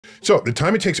So the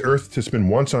time it takes Earth to spin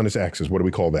once on its axis, what do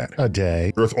we call that? A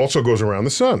day. Earth also goes around the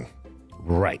sun.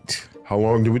 Right. How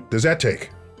long does that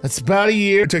take? That's about a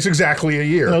year. It takes exactly a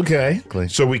year. Okay.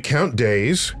 So we count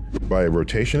days by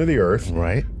rotation of the Earth.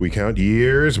 Right. We count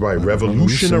years by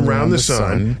revolution around the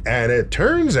sun. And it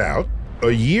turns out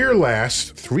a year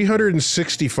lasts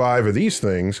 365 of these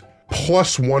things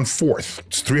plus 1/4.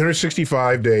 It's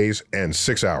 365 days and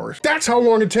 6 hours. That's how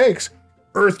long it takes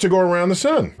Earth to go around the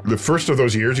sun. The first of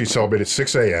those years, you celebrate at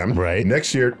 6 a.m. Right.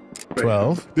 Next year,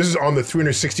 12. This is on the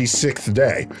 366th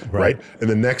day, right? And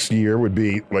the next year would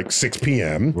be like 6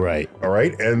 p.m. Right. All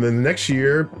right. And then the next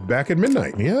year, back at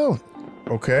midnight. Yeah.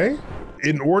 Okay.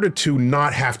 In order to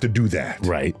not have to do that,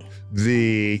 right?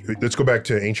 Let's go back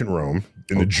to ancient Rome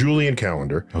in the Julian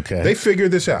calendar. Okay. They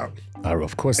figured this out.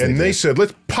 Of course. And they said,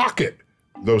 let's pocket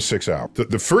those 6 hours.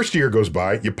 The first year goes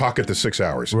by, you pocket the 6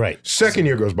 hours. Right. Second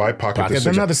year goes by, pocket the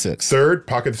 6 another hours. 6. Third,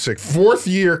 pocket the 6. Fourth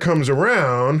year comes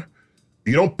around,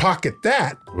 you don't pocket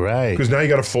that. Right. Because now you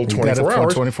got a full 24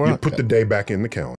 hours. 24 you hours. put the day back in the calendar.